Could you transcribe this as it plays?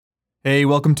Hey,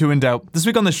 welcome to In Doubt. This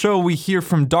week on the show, we hear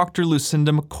from Dr.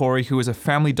 Lucinda McCory, who is a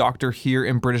family doctor here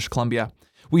in British Columbia.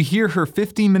 We hear her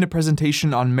 15-minute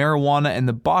presentation on marijuana and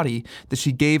the body that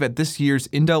she gave at this year's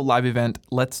In Doubt live event,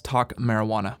 Let's Talk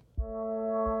Marijuana.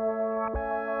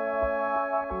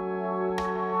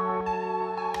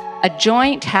 A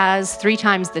joint has 3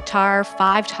 times the tar,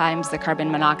 5 times the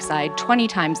carbon monoxide, 20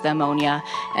 times the ammonia,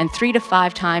 and 3 to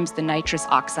 5 times the nitrous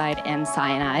oxide and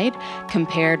cyanide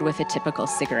compared with a typical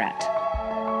cigarette.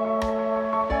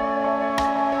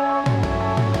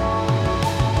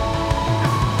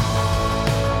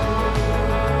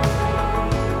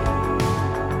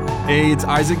 Hey, it's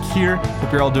Isaac here.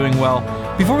 Hope you're all doing well.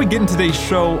 Before we get into today's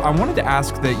show, I wanted to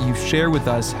ask that you share with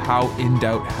us how In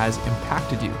Doubt has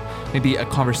impacted you. Maybe a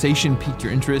conversation piqued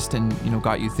your interest and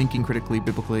got you thinking critically,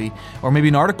 biblically, or maybe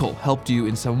an article helped you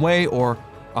in some way, or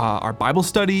our Bible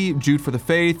study, Jude for the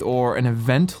Faith, or an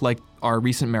event like our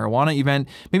recent marijuana event.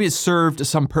 Maybe it served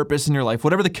some purpose in your life.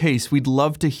 Whatever the case, we'd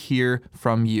love to hear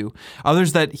from you.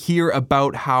 Others that hear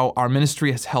about how our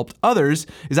ministry has helped others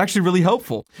is actually really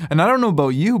helpful. And I don't know about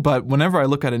you, but whenever I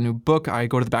look at a new book, I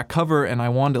go to the back cover and I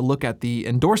want to look at the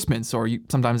endorsements, or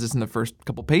sometimes it's in the first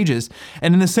couple pages.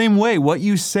 And in the same way, what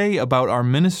you say about our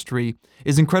ministry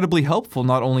is incredibly helpful,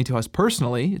 not only to us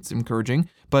personally, it's encouraging,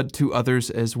 but to others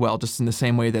as well, just in the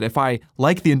same way that if I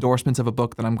like the endorsements of a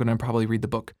book, then I'm going to probably read the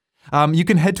book. You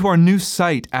can head to our new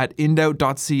site at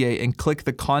indoubt.ca and click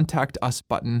the Contact Us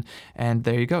button, and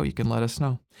there you go, you can let us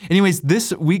know. Anyways,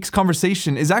 this week's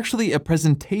conversation is actually a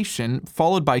presentation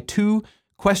followed by 2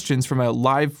 questions from a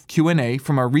live Q&A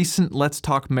from our recent Let's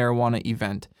Talk Marijuana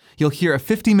event. You'll hear a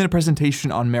 15-minute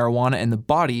presentation on marijuana and the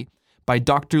body by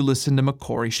Dr. Lucinda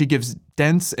McCory. She gives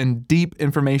dense and deep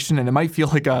information, and it might feel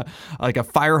like a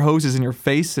fire hose is in your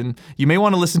face, and you may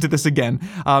want to listen to this again.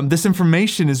 This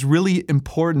information is really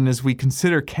important as we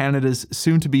consider Canada's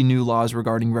soon-to-be new laws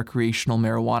regarding recreational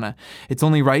marijuana. It's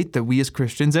only right that we as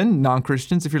Christians, and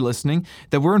non-Christians if you're listening,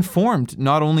 that we're informed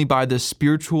not only by the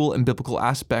spiritual and biblical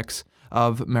aspects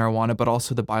of marijuana, but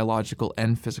also the biological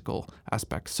and physical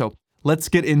aspects. So let's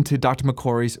get into Dr.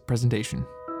 McCory's presentation.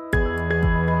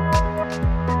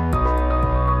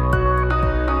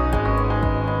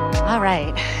 All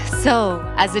right, so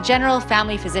as a general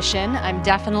family physician, I'm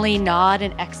definitely not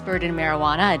an expert in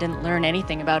marijuana. I didn't learn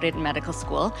anything about it in medical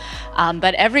school,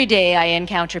 but every day I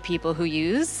encounter people who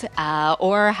use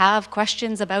or have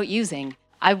questions about using.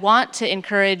 I want to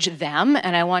encourage them,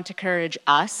 and I want to encourage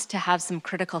us to have some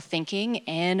critical thinking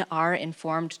in our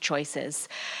informed choices.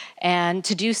 And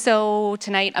to do so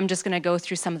tonight, I'm just going to go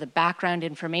through some of the background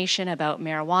information about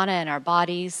marijuana and our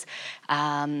bodies.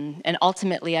 And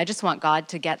ultimately, I just want God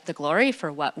to get the glory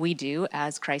for what we do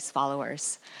as Christ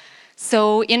followers.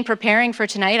 So in preparing for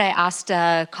tonight, I asked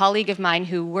a colleague of mine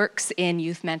who works in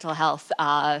youth mental health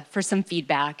for some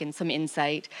feedback and some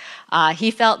insight.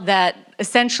 He felt that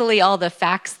essentially all the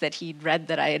facts that he'd read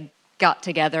that I had got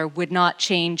together would not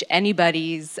change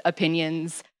anybody's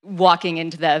opinions walking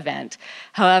into the event.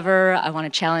 However, I want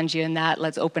to challenge you in that.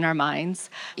 Let's open our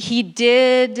minds. He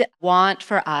did want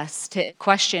for us to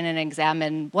question and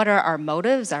examine what are our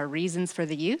motives, our reasons for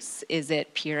the use. Is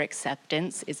it pure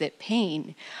acceptance? Is it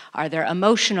pain? Are there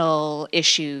emotional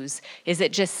issues? Is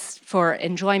it just for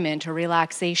enjoyment or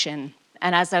relaxation?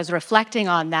 And as I was reflecting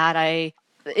on that,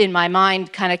 in my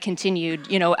mind, kind of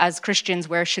continued, as Christians,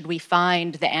 where should we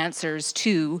find the answers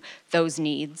to those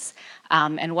needs?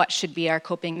 And what should be our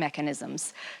coping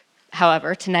mechanisms?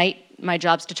 However, tonight, my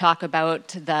job's to talk about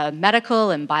the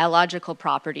medical and biological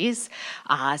properties,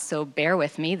 so bear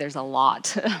with me, there's a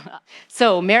lot.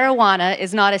 So marijuana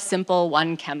is not a simple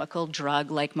one chemical drug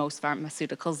like most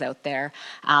pharmaceuticals out there.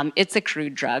 It's a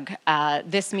crude drug.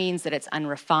 This means that it's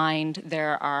unrefined.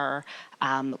 There are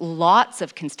lots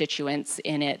of constituents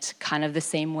in it, kind of the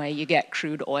same way you get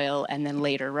crude oil and then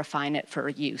later refine it for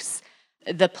use.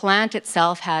 The plant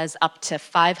itself has up to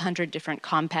 500 different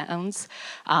compounds,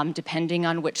 depending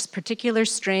on which particular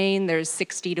strain. There's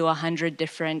 60 to 100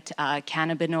 different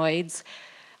cannabinoids.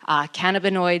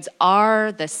 Cannabinoids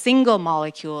are the single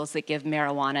molecules that give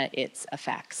marijuana its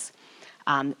effects.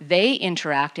 They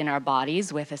interact in our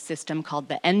bodies with a system called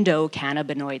the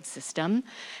endocannabinoid system.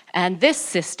 And this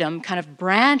system kind of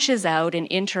branches out and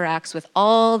interacts with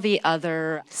all the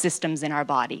other systems in our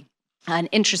body. An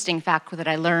interesting fact that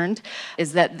I learned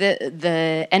is that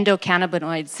the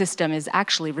endocannabinoid system is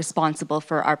actually responsible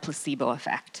for our placebo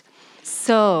effect.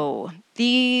 So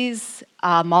these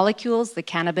molecules, the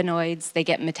cannabinoids, they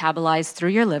get metabolized through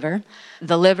your liver.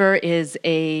 The liver is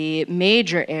a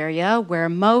major area where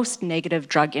most negative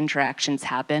drug interactions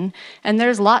happen, and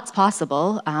there's lots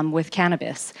possible with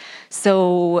cannabis.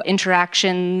 So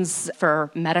interactions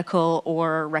for medical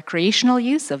or recreational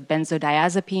use of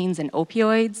benzodiazepines and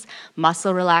opioids,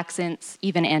 muscle relaxants,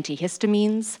 even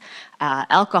antihistamines,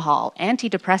 alcohol,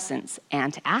 antidepressants,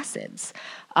 antacids,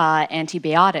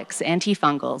 antibiotics,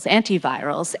 antifungals,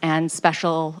 antivirals, and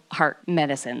special heart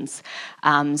medicines.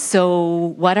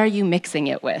 So what are you mixing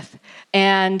it with?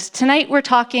 And tonight we're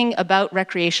talking about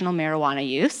recreational marijuana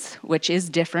use, which is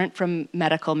different from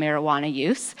medical marijuana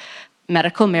use.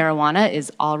 Medical marijuana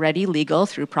is already legal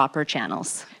through proper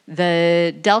channels.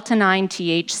 The delta-9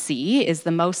 THC is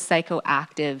the most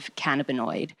psychoactive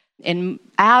cannabinoid. In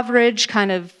average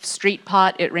kind of street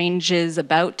pot, it ranges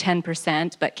about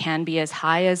 10%, but can be as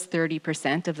high as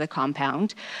 30% of the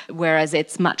compound, whereas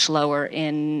it's much lower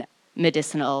in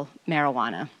medicinal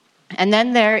marijuana. And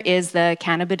then there is the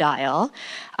cannabidiol,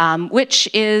 which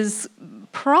is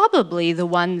probably the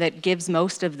one that gives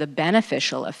most of the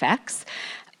beneficial effects.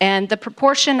 And the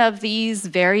proportion of these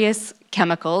various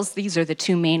chemicals, these are the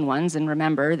two main ones, and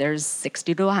remember, there's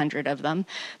 60 to 100 of them.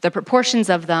 The proportions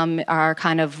of them are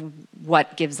kind of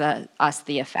what gives us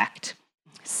the effect.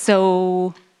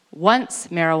 So once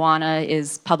marijuana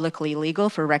is publicly legal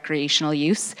for recreational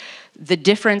use, the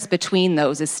difference between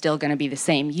those is still going to be the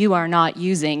same. You are not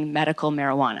using medical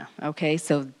marijuana, okay?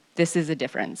 So this is a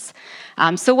difference.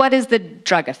 So what is the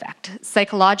drug effect?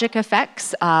 Psychologic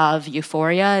effects of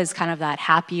euphoria is kind of that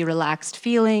happy, relaxed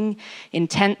feeling,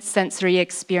 intense sensory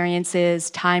experiences,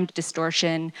 time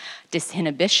distortion,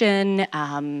 disinhibition.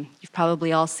 You've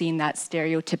probably all seen that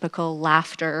stereotypical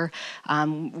laughter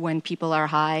when people are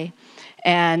high.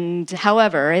 And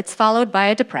however, it's followed by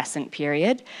a depressant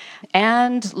period.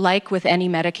 And like with any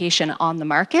medication on the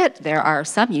market, there are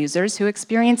some users who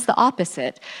experience the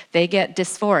opposite. They get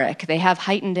dysphoric, they have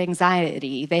heightened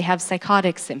anxiety, they have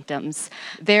psychotic symptoms.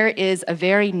 There is a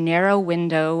very narrow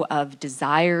window of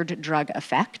desired drug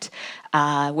effect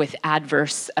with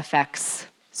adverse effects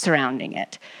surrounding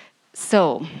it.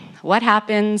 So what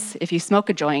happens if you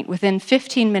smoke a joint? Within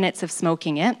 15 minutes of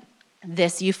smoking it,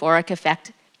 this euphoric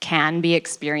effect can be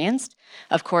experienced.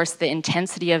 Of course, the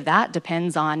intensity of that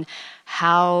depends on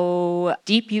how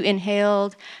deep you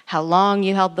inhaled, how long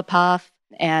you held the puff.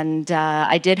 And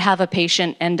I did have a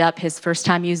patient end up his first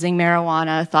time using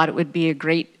marijuana, thought it would be a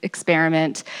great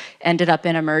experiment, ended up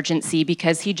in emergency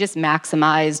because he just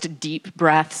maximized deep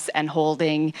breaths and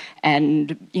holding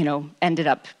and, ended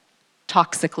up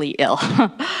toxically ill.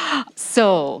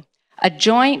 So a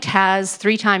joint has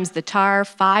 3 times the tar,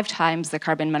 5 times the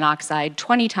carbon monoxide,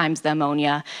 20 times the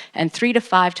ammonia, and 3 to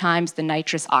 5 times the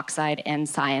nitrous oxide and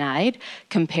cyanide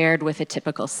compared with a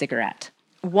typical cigarette.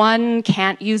 One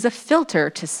can't use a filter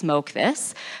to smoke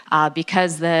this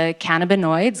because the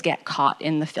cannabinoids get caught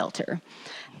in the filter.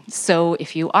 So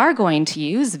if you are going to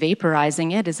use,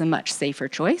 vaporizing it is a much safer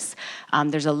choice.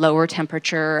 There's a lower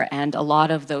temperature, and a lot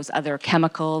of those other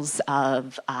chemicals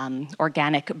of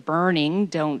organic burning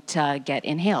don't get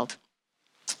inhaled.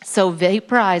 So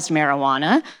vaporized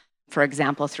marijuana, for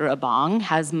example, through a bong,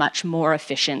 has much more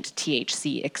efficient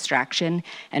THC extraction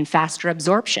and faster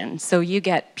absorption. So you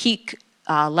get peak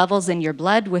levels in your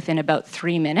blood within about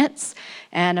 3 minutes,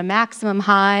 and a maximum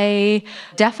high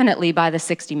definitely by the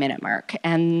 60-minute mark.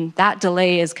 And that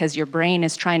delay is because your brain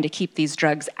is trying to keep these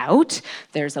drugs out.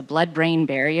 There's a blood-brain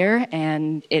barrier,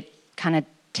 and it kind of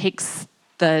takes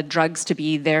the drugs to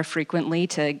be there frequently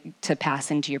to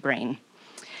pass into your brain.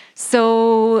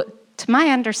 So to my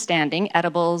understanding,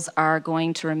 edibles are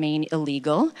going to remain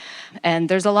illegal, and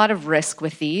there's a lot of risk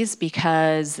with these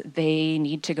because they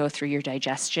need to go through your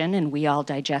digestion, and we all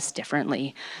digest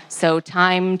differently. So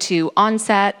time to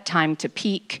onset, time to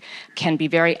peak can be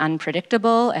very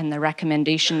unpredictable, and the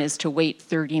recommendation is to wait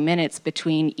 30 minutes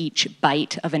between each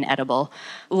bite of an edible.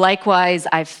 Likewise,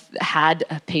 I've had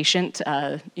a patient,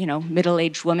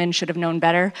 middle-aged woman, should have known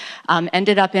better,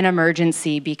 ended up in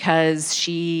emergency because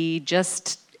she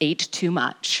just ate too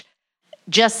much.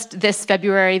 Just this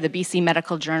February, the BC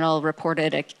Medical Journal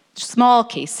reported a small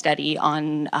case study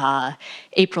on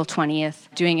April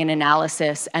 20th doing an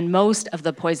analysis, and most of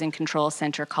the Poison Control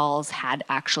Center calls had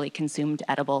actually consumed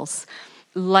edibles.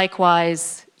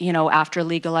 Likewise, after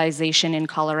legalization in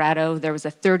Colorado, there was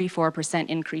a 34%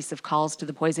 increase of calls to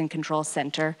the Poison Control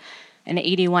Center and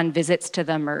 81 visits to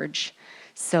the Emerge.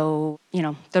 So,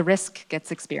 the risk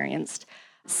gets experienced.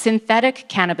 Synthetic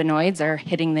cannabinoids are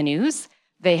hitting the news.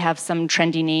 They have some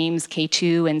trendy names,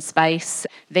 K2 and Spice.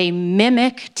 They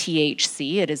mimic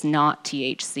THC. It is not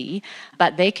THC,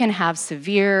 but they can have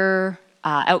severe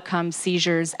outcomes,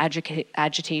 seizures,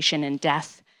 agitation, and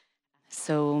death.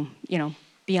 So,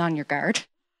 be on your guard.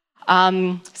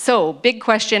 So big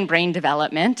question, brain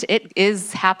development. It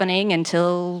is happening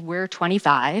until we're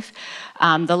 25.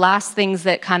 The last things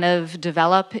that kind of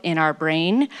develop in our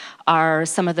brain are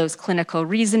some of those clinical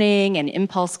reasoning and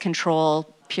impulse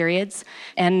control periods.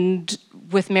 And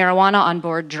with marijuana on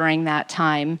board during that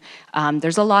time,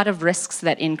 there's a lot of risks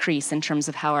that increase in terms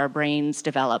of how our brains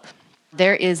develop.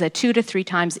 There is a 2 to 3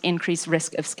 times increased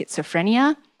risk of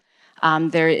schizophrenia.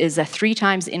 There is a 3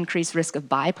 times increased risk of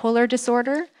bipolar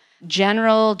disorder.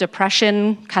 General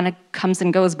depression kind of comes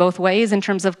and goes both ways in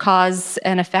terms of cause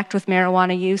and effect with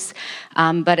marijuana use,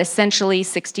 but essentially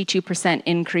 62%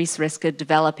 increased risk of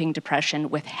developing depression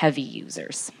with heavy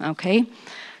users, okay?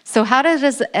 So how does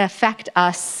this affect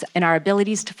us in our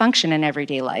abilities to function in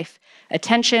everyday life?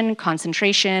 Attention,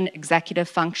 concentration, executive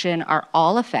function are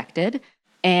all affected.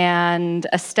 And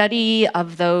a study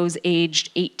of those aged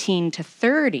 18 to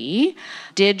 30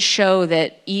 did show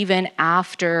that even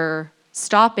after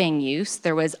stopping use,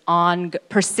 there was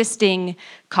persisting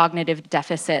cognitive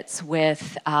deficits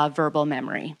with verbal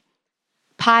memory.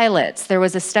 Pilots, there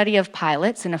was a study of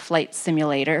pilots in a flight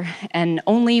simulator, and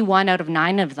only 1 out of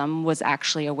 9 of them was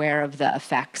actually aware of the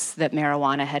effects that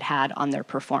marijuana had on their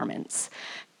performance.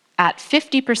 At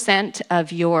 50%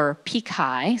 of your peak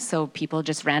high, so people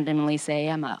just randomly say,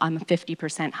 I'm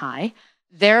 50% high,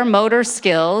 their motor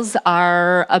skills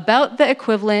are about the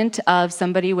equivalent of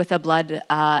somebody with a blood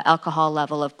alcohol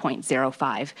level of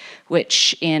 0.05,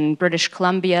 which in British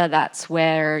Columbia, that's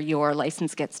where your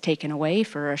license gets taken away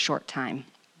for a short time.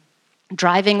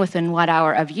 Driving within 1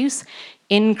 hour of use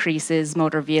increases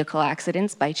motor vehicle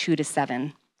accidents by 2 to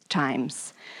 7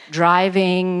 times.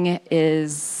 Driving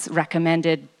is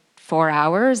recommended 4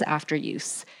 hours after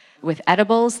use. With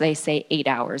edibles, they say 8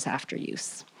 hours after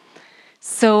use.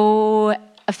 So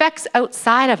effects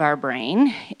outside of our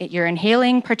brain, you're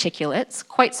inhaling particulates.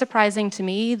 Quite surprising to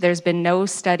me, there's been no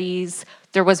studies.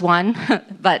 There was one,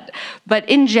 but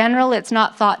in general, it's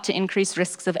not thought to increase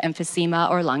risks of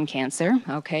emphysema or lung cancer,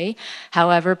 okay?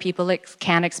 However, people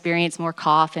can experience more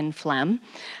cough and phlegm.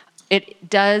 It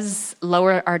does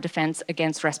lower our defense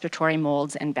against respiratory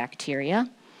molds and bacteria.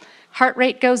 Heart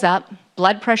rate goes up,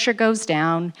 blood pressure goes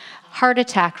down, heart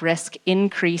attack risk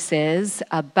increases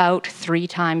about 3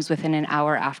 times within an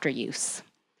hour after use.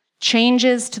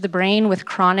 Changes to the brain with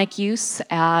chronic use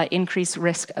increase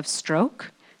risk of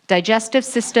stroke. Digestive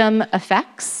system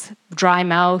effects, dry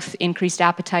mouth, increased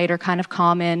appetite are kind of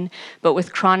common, but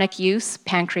with chronic use,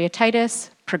 pancreatitis,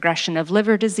 progression of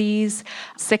liver disease,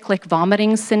 cyclic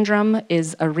vomiting syndrome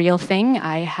is a real thing.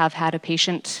 I have had a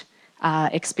patient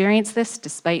experience this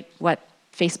despite what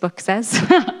Facebook says.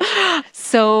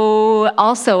 So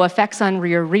also effects on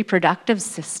your reproductive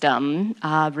system,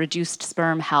 reduced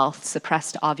sperm health,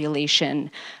 suppressed ovulation,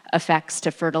 effects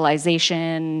to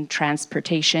fertilization,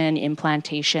 transportation,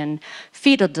 implantation,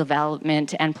 fetal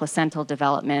development, and placental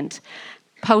development.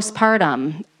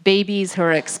 Postpartum, babies who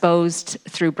are exposed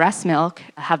through breast milk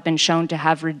have been shown to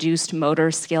have reduced motor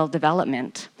skill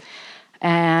development.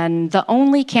 And the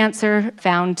only cancer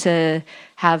found to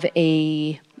have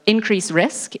a increased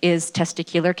risk is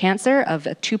testicular cancer of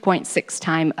a 2.6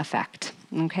 time effect,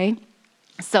 okay?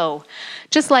 So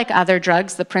just like other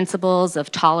drugs, the principles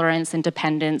of tolerance and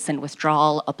dependence and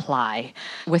withdrawal apply.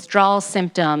 Withdrawal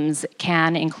symptoms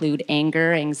can include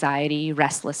anger, anxiety,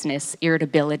 restlessness,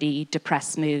 irritability,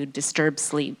 depressed mood, disturbed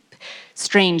sleep,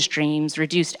 strange dreams,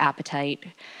 reduced appetite,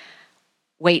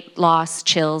 weight loss,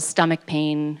 chills, stomach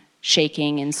pain,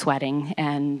 shaking and sweating.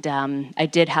 And I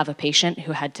did have a patient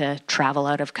who had to travel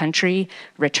out of country,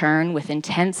 return with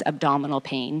intense abdominal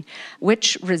pain,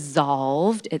 which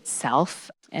resolved itself.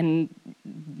 And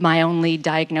my only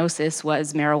diagnosis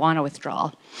was marijuana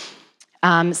withdrawal.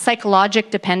 Psychologic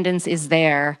dependence is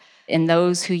there. In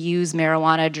those who use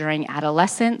marijuana during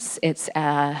adolescence, it's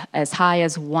as high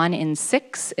as 1 in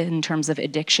 6 in terms of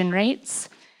addiction rates.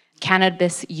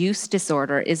 Cannabis use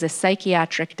disorder is a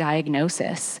psychiatric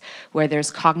diagnosis where there's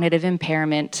cognitive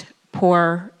impairment,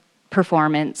 poor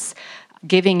performance,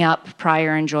 giving up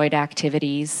prior enjoyed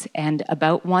activities, and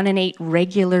about 1 in 8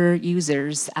 regular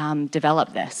users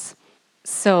develop this.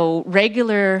 So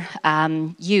regular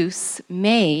use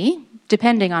may,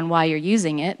 depending on why you're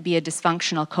using it, be a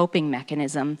dysfunctional coping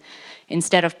mechanism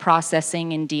instead of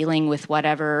processing and dealing with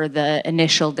whatever the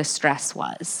initial distress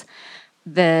was.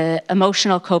 The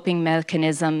emotional coping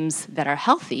mechanisms that are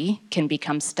healthy can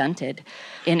become stunted.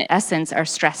 In essence, our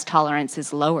stress tolerance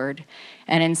is lowered.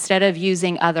 And instead of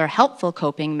using other helpful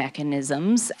coping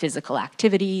mechanisms, physical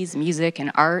activities, music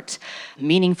and art,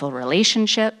 meaningful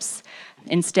relationships,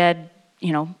 instead,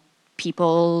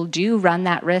 people do run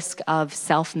that risk of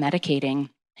self-medicating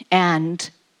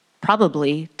and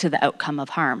probably to the outcome of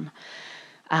harm.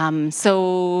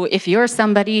 So if you're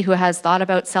somebody who has thought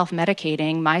about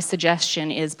self-medicating, my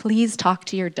suggestion is please talk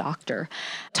to your doctor.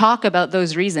 Talk about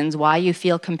those reasons why you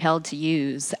feel compelled to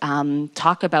use.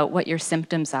 Talk about what your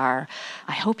symptoms are.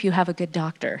 I hope you have a good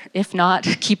doctor. If not,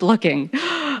 keep looking.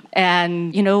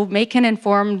 And, make an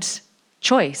informed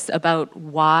choice about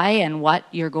why and what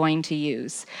you're going to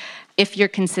use. If you're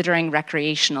considering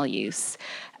recreational use,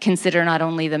 consider not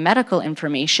only the medical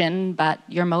information, but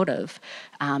your motive.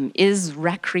 Is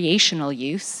recreational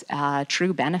use a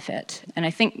true benefit? And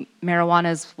I think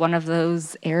marijuana is one of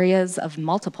those areas of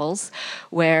multiples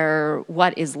where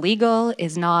what is legal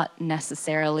is not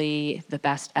necessarily the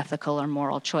best ethical or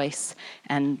moral choice.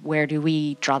 And where do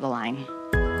we draw the line?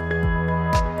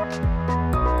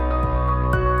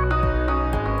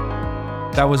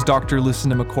 That was Dr.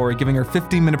 Lucinda McCrory giving her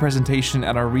 15-minute presentation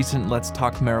at our recent Let's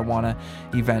Talk Marijuana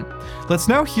event. Let's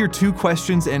now hear two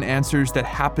questions and answers that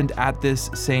happened at this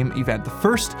same event. The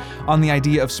first on the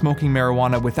idea of smoking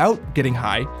marijuana without getting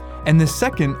high, and the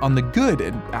second on the good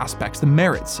aspects, the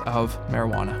merits of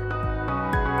marijuana.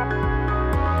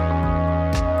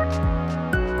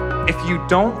 If you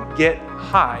don't get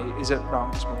high, is it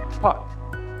wrong to smoke pot?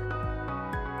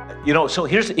 So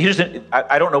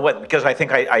I don't know what, because I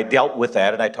think I dealt with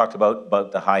that and I talked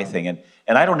about the high thing, and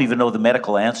I don't even know the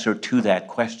medical answer to that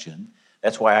question.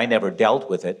 That's why I never dealt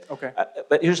with it. Okay.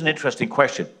 But here's an interesting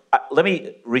question. Let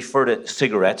me refer to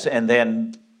cigarettes, and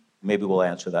then maybe we'll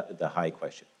answer the high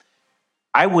question.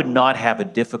 I would not have a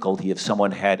difficulty if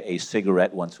someone had a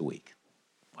cigarette once a week.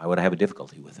 Why would I have a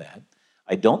difficulty with that?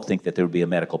 I don't think that there would be a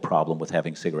medical problem with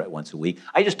having a cigarette once a week.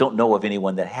 I just don't know of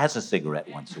anyone that has a cigarette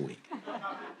once a week.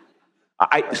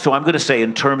 So I'm going to say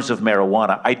in terms of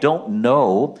marijuana, I don't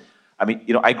know.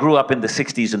 I grew up in the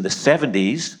 60s and the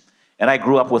 70s, and I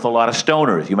grew up with a lot of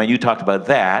stoners. You talked about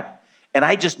that. And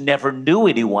I just never knew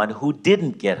anyone who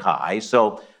didn't get high.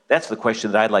 So that's the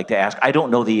question that I'd like to ask. I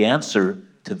don't know the answer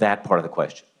to that part of the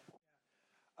question.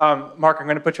 Mark, I'm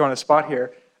going to put you on the spot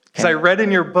here, because I read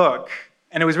in your book,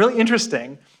 and it was really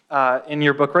interesting, in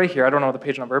your book right here, I don't know the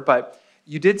page number, but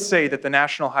you did say that the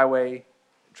National Highway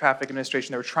Traffic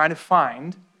Administration, they were trying to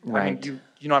find, right.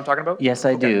 You know what I'm talking about? Yes,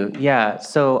 I do. Yeah,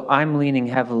 so I'm leaning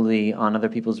heavily on other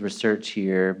people's research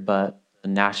here, but the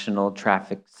National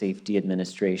Traffic Safety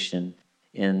Administration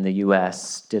in the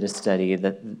U.S. did a study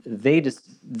that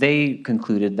they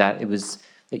concluded that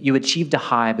that you achieved a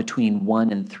high between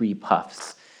 1 and 3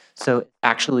 puffs. So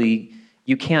actually,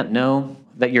 you can't know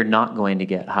that you're not going to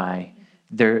get high.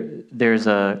 There's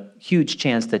a huge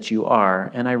chance that you are,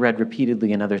 and I read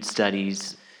repeatedly in other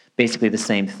studies basically the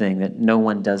same thing, that no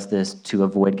one does this to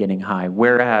avoid getting high,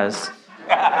 whereas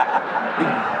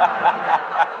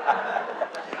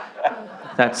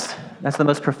that's the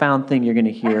most profound thing you're going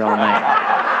to hear all night.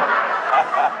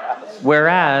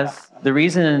 Whereas the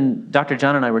reason, Dr.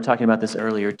 John and I were talking about this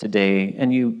earlier today,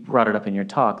 and you brought it up in your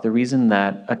talk, the reason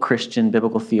that a Christian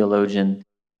biblical theologian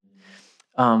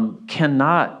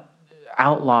cannot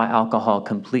outlaw alcohol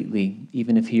completely,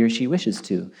 even if he or she wishes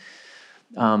to,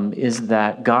 is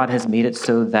that God has made it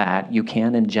so that you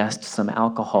can ingest some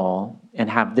alcohol and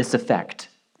have this effect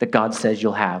that God says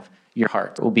you'll have. Your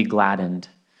heart will be gladdened.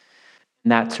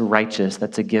 And that's righteous.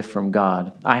 That's a gift from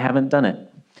God. I haven't done it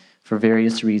for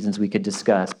various reasons we could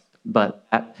discuss, but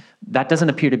that doesn't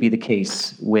appear to be the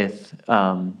case with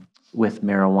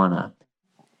marijuana.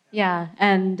 Yeah,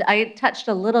 and I touched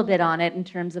a little bit on it in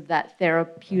terms of that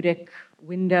therapeutic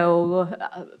window,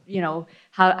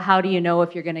 how do you know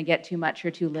if you're going to get too much or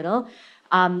too little?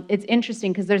 It's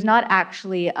interesting because there's not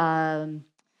actually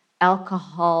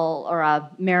alcohol or a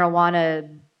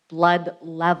marijuana blood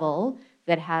level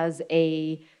that has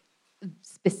a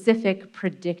specific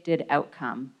predicted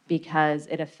outcome because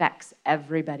it affects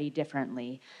everybody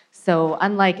differently. So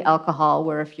unlike alcohol,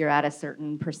 where if you're at a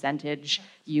certain percentage,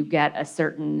 you get a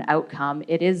certain outcome,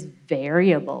 it is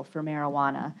variable for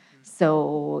marijuana.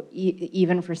 So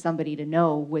even for somebody to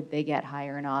know, would they get high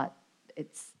or not,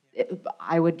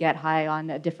 I would get high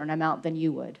on a different amount than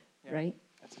you would, right?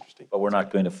 That's interesting. But we're not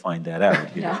going to find that out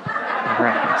here.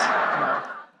 Right.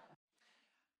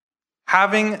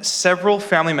 Having several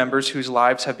family members whose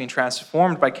lives have been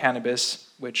transformed by cannabis,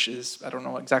 which is, I don't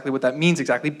know exactly what that means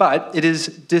exactly, but it is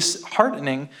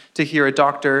disheartening to hear a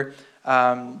doctor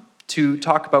to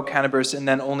talk about cannabis and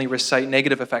then only recite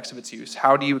negative effects of its use.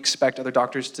 How do you expect other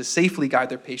doctors to safely guide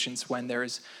their patients when there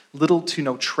is little to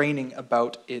no training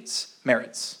about its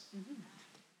merits?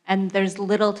 And there's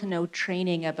little to no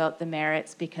training about the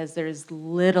merits because there's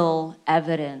little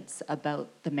evidence about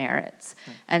the merits.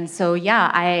 And so,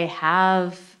 yeah, I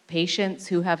have patients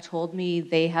who have told me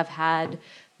they have had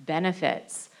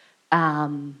benefits,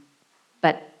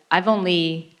 but I've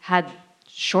only had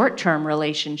short-term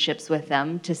relationships with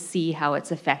them to see how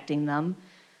it's affecting them.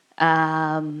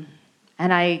 And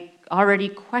I already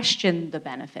questioned the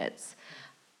benefits.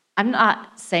 I'm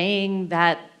not saying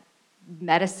that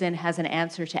medicine has an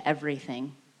answer to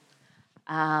everything.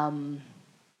 I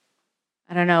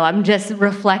don't know, I'm just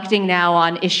reflecting now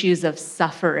on issues of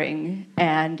suffering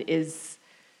and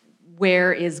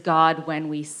where is God when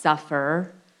we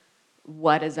suffer?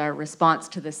 What is our response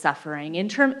to the suffering in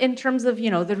terms of,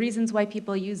 the reasons why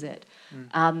people use it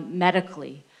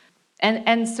medically.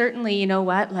 And certainly, you know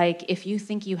what, like if you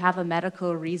think you have a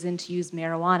medical reason to use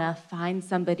marijuana, find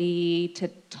somebody to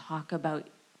talk about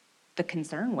the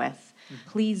concern with.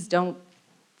 Please don't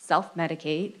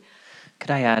self-medicate.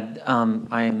 Could I add,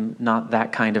 I'm not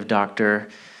that kind of doctor,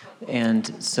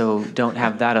 and so don't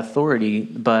have that authority,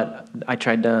 but I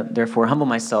tried to therefore humble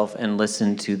myself and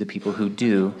listen to the people who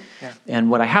do. Yeah. And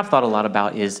what I have thought a lot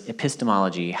about is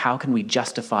epistemology. How can we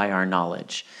justify our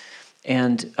knowledge?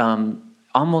 And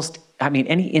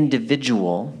any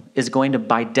individual is going to,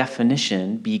 by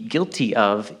definition, be guilty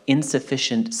of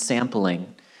insufficient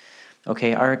sampling.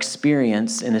 Okay, our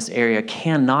experience in this area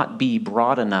cannot be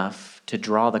broad enough to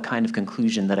draw the kind of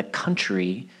conclusion that a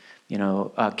country,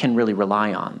 can really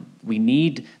rely on. We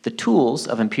need the tools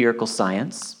of empirical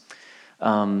science,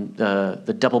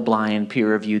 the double-blind,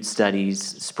 peer-reviewed studies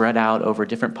spread out over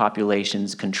different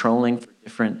populations, controlling for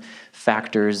different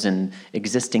factors and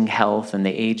existing health and the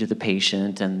age of the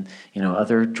patient and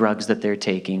other drugs that they're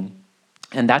taking.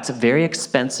 And that's very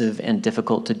expensive and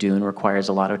difficult to do and requires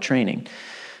a lot of training.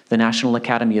 The National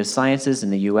Academy of Sciences in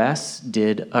the US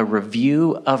did a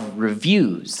review of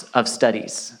reviews of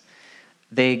studies.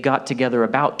 They got together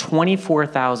about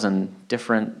 24,000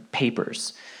 different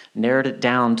papers, narrowed it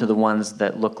down to the ones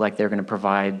that look like they're going to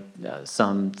provide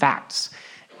some facts.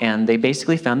 And they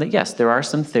basically found that, yes, there are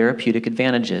some therapeutic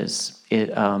advantages.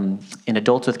 In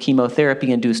adults with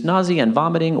chemotherapy-induced nausea and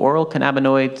vomiting, oral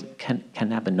cannabinoids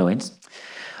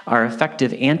are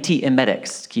effective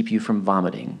antiemetics to keep you from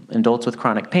vomiting. Adults with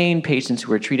chronic pain, patients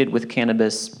who are treated with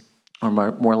cannabis are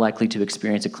more likely to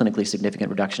experience a clinically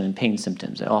significant reduction in pain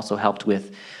symptoms. It also helped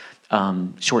with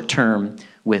short-term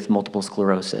with multiple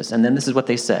sclerosis. And then this is what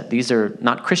they said. These are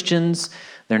not Christians.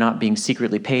 They're not being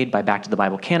secretly paid by Back to the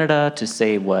Bible Canada to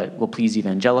say what will please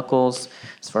evangelicals,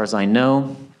 as far as I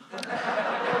know.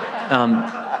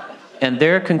 And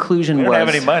their conclusion was... We don't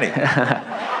have any money.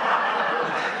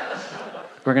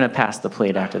 We're going to pass the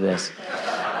plate after this.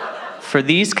 For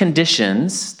these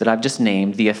conditions that I've just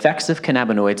named, the effects of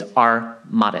cannabinoids are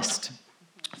modest.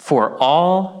 For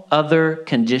all other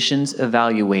conditions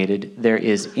evaluated, there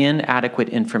is inadequate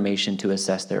information to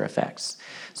assess their effects.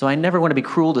 So I never want to be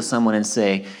cruel to someone and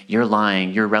say, you're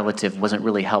lying, your relative wasn't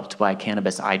really helped by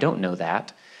cannabis. I don't know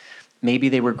that. Maybe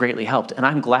they were greatly helped. And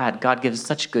I'm glad God gives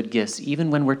such good gifts. Even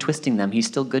when we're twisting them, he's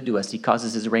still good to us. He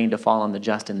causes his rain to fall on the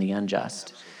just and the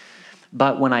unjust.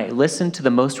 But when I listen to the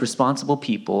most responsible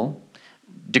people,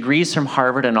 degrees from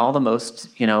Harvard and all the most,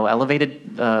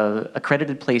 elevated,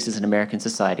 accredited places in American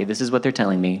society, this is what they're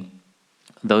telling me.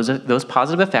 Those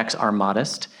positive effects are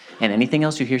modest, and anything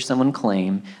else you hear someone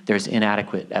claim, there's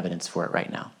inadequate evidence for it right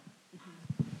now.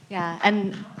 Yeah,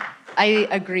 and I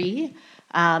agree.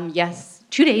 Yes,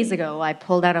 2 days ago, I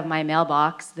pulled out of my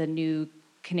mailbox the new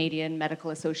Canadian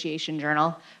Medical Association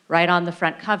journal, right on the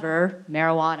front cover,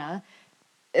 marijuana.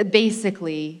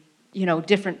 Basically,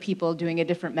 different people doing a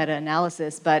different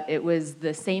meta-analysis, but it was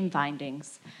the same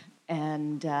findings.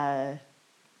 And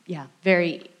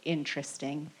very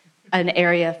interesting. An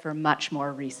area for much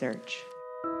more research.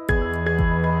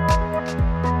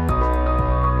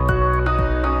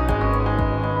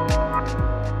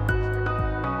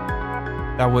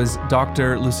 That was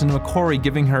Dr. Lucinda McCorry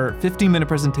giving her 15-minute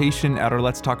presentation at our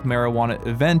Let's Talk Marijuana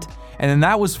event. And then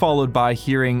that was followed by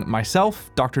hearing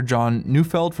myself, Dr. John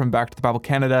Neufeld from Back to the Bible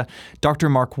Canada, Dr.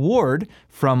 Mark Ward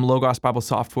from Logos Bible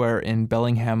Software in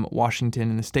Bellingham, Washington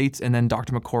in the States, and then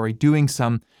Dr. McCorry doing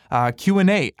some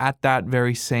Q&A at that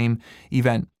very same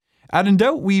event. At In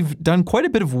Doubt, we've done quite a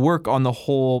bit of work on the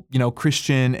whole,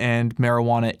 Christian and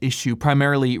marijuana issue,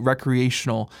 primarily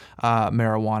recreational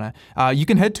marijuana. You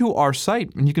can head to our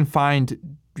site and you can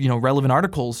find, relevant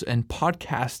articles and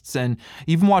podcasts and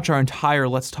even watch our entire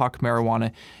Let's Talk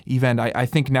Marijuana event. I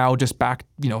think now just back,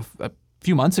 a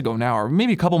few months ago now, or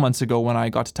maybe a couple months ago when I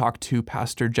got to talk to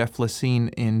Pastor Jeff Lacine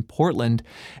in Portland.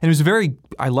 And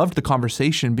I loved the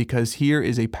conversation because here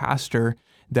is a pastor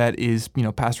that is,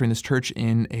 pastoring this church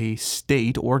in a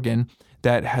state, Oregon,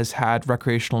 that has had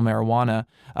recreational marijuana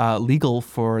legal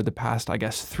for the past,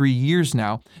 3 years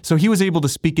now. So he was able to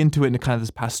speak into it in a kind of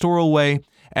this pastoral way,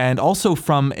 and also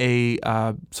from a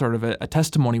sort of a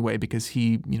testimony way, because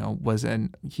he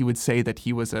would say that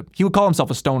he would call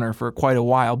himself a stoner for quite a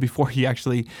while before he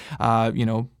actually,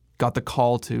 got the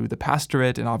call to the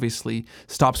pastorate and obviously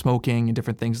stop smoking and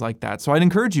different things like that. So I'd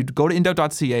encourage you to go to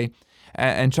indoubt.ca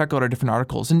and check out our different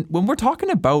articles. And when we're talking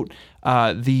about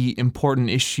the important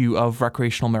issue of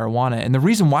recreational marijuana, and the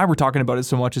reason why we're talking about it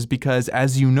so much is because,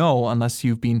 as you know, unless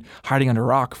you've been hiding under a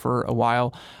rock for a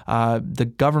while,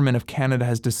 the government of Canada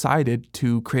has decided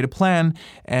to create a plan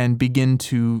and begin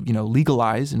to,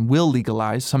 legalize and will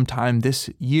legalize sometime this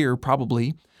year,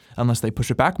 probably, unless they push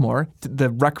it back more, the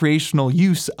recreational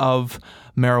use of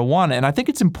marijuana. And I think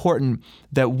it's important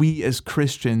that we as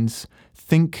Christians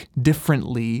think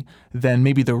differently than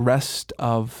maybe the rest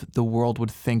of the world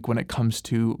would think when it comes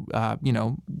to,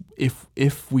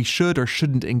 if we should or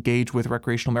shouldn't engage with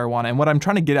recreational marijuana. And what I'm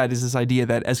trying to get at is this idea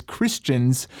that as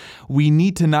Christians, we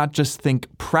need to not just think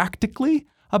practically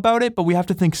about it, but we have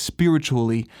to think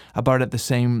spiritually about it at the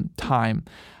same time.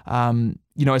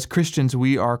 As Christians,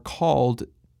 we are called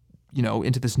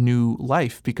into this new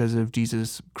life because of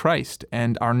Jesus Christ.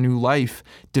 And our new life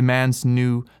demands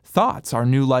new thoughts. Our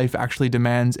new life actually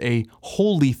demands a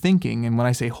holy thinking. And when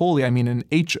I say holy, I mean an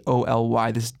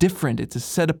Holy. This different. It's a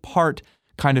set apart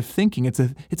kind of thinking. It's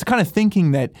a kind of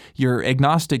thinking that your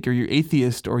agnostic or your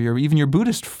atheist or even your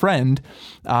Buddhist friend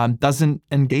doesn't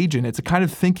engage in. It's a kind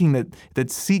of thinking that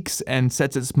seeks and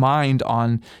sets its mind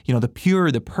on the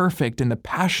pure, the perfect, and the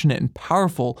passionate and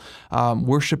powerful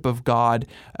worship of God,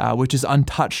 which is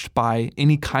untouched by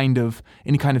any kind of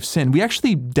sin. We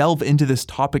actually delve into this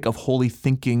topic of holy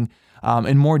thinking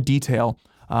in more detail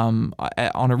on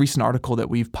a recent article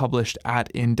that we've published at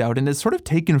In Doubt, and it's sort of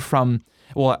taken from.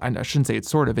 Well, I shouldn't say it's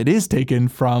sort of. It is taken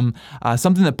from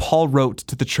something that Paul wrote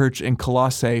to the church in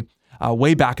Colossae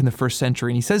way back in the first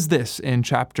century. And he says this in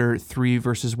chapter 3,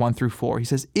 verses 1 through 4. He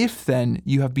says, "If then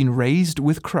you have been raised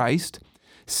with Christ,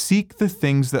 seek the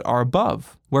things that are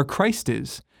above, where Christ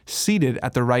is, seated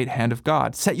at the right hand of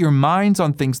God. Set your minds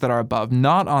on things that are above,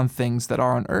 not on things that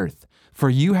are on earth. For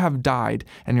you have died,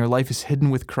 and your life is hidden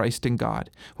with Christ in God.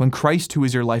 When Christ, who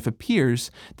is your life,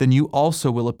 appears, then you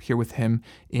also will appear with him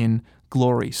in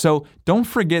glory." So don't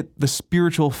forget the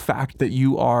spiritual fact that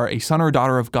you are a son or a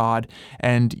daughter of God,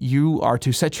 and you are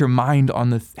to set your mind on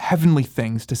the heavenly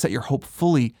things, to set your hope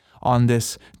fully on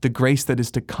the grace that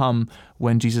is to come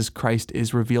when Jesus Christ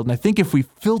is revealed. And I think if we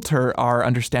filter our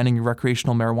understanding of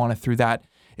recreational marijuana through that,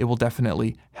 it will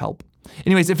definitely help.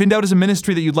 Anyways, if In Doubt is a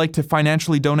ministry that you'd like to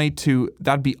financially donate to,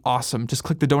 that'd be awesome. Just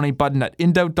click the donate button at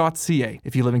indoubt.ca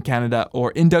if you live in Canada,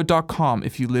 or indoubt.com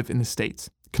if you live in the States.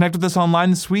 Connect with us online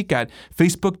this week at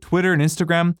Facebook, Twitter, and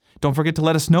Instagram. Don't forget to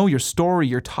let us know your story,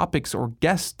 your topics, or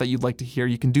guests that you'd like to hear.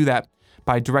 You can do that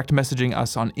by direct messaging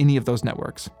us on any of those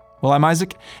networks. Well, I'm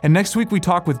Isaac, and next week we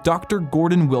talk with Dr.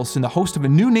 Gordon Wilson, the host of a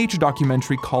new nature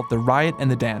documentary called The Riot and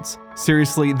the Dance.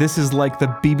 Seriously, this is like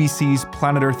the BBC's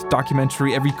Planet Earth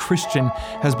documentary every Christian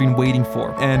has been waiting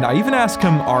for. And I even ask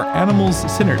him, are animals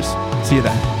sinners? See you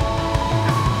then.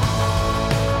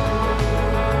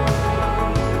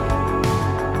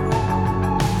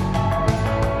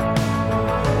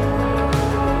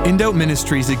 In Doubt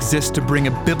Ministries exists to bring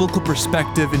a biblical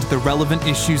perspective into the relevant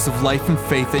issues of life and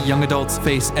faith that young adults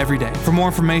face every day. For more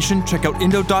information, check out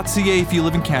indoubt.ca if you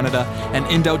live in Canada and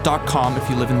indoubt.com if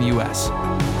you live in the US.